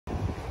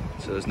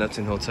So it's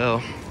Neptune Hotel.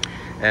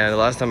 And the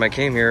last time I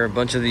came here, a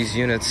bunch of these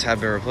units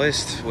have been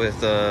replaced with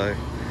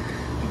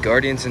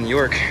Guardians in New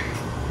York.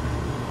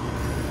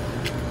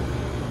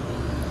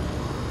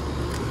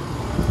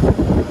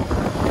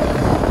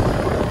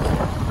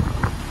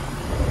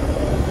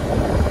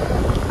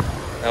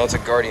 Now it's a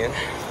Guardian.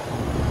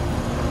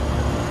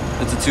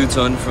 It's a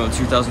 2-ton from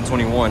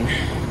 2021.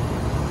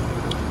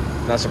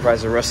 Not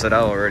surprised it rusted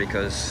out already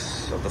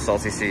because of the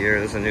salty sea air.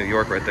 There's a New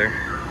York right there.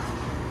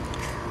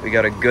 We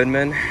got a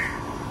Goodman.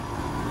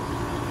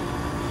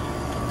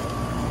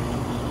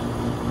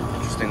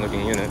 Interesting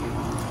looking unit.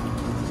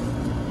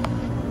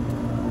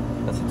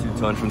 That's a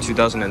 2-ton from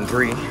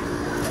 2003.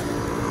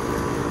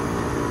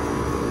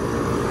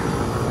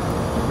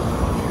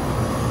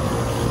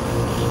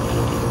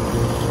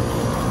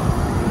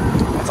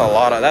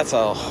 That's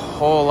a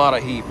whole lot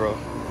of heat, bro.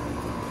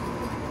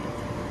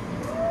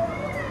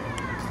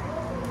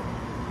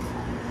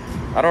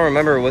 I don't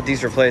remember what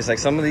these replaced. Like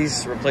some of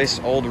these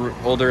replaced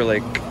older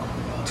like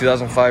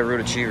 2005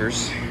 Root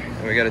Achievers,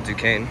 and we got a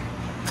Duquesne.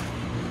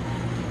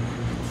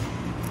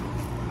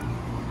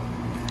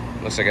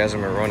 Looks like it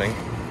hasn't been running.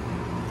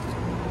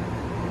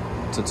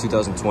 It's a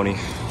 2020.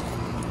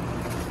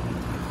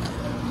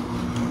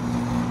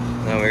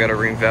 Now we got a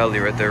Ream Valley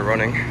right there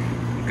running.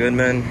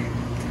 Goodman,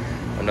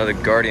 another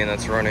Guardian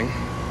that's running.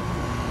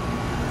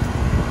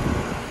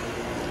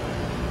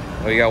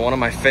 We got one of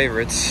my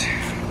favorites,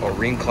 a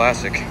Ream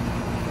Classic.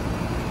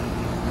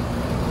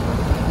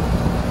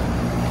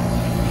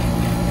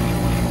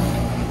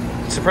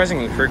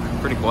 Surprisingly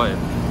pretty quiet.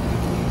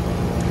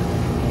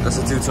 That's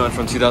a 2-ton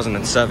from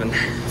 2007.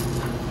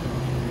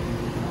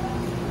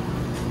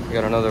 We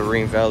got another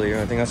Ream Valley.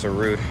 I think that's a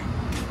Root.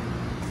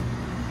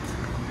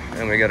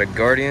 And we got a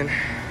Guardian.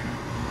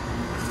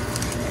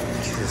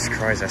 Jesus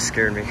Christ, that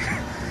scared me.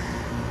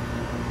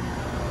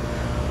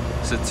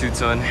 It's a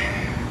 2-ton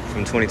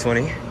from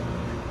 2020.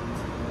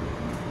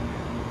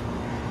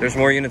 There's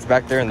more units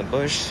back there in the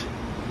bush.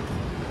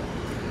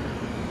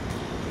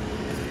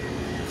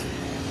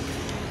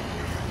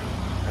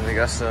 And we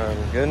got some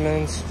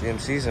Goodmans,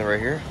 GMCs in right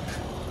here.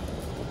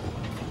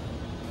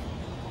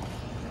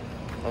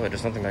 Oh,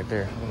 there's nothing back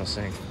there. What am I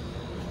saying?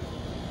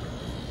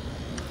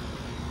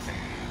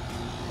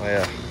 Oh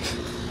yeah,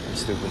 I'm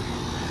stupid.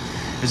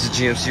 There's a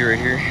GMC right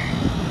here.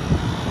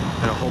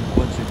 And a whole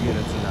bunch of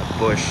units in that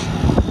bush.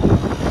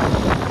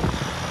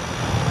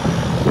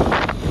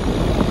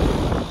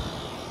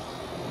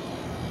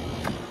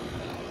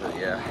 But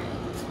yeah.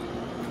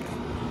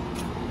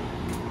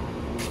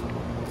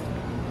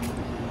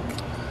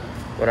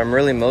 What I'm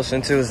really most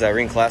into is that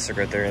Ream Classic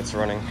right there. It's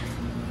running.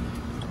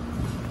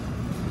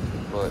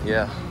 But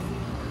yeah.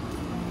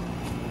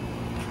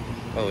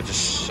 Oh, it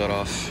just shut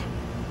off.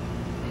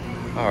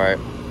 Alright.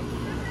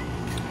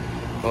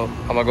 Well,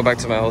 I'm gonna go back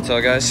to my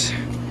hotel, guys.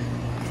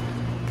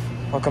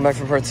 I'll come back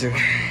for part 2.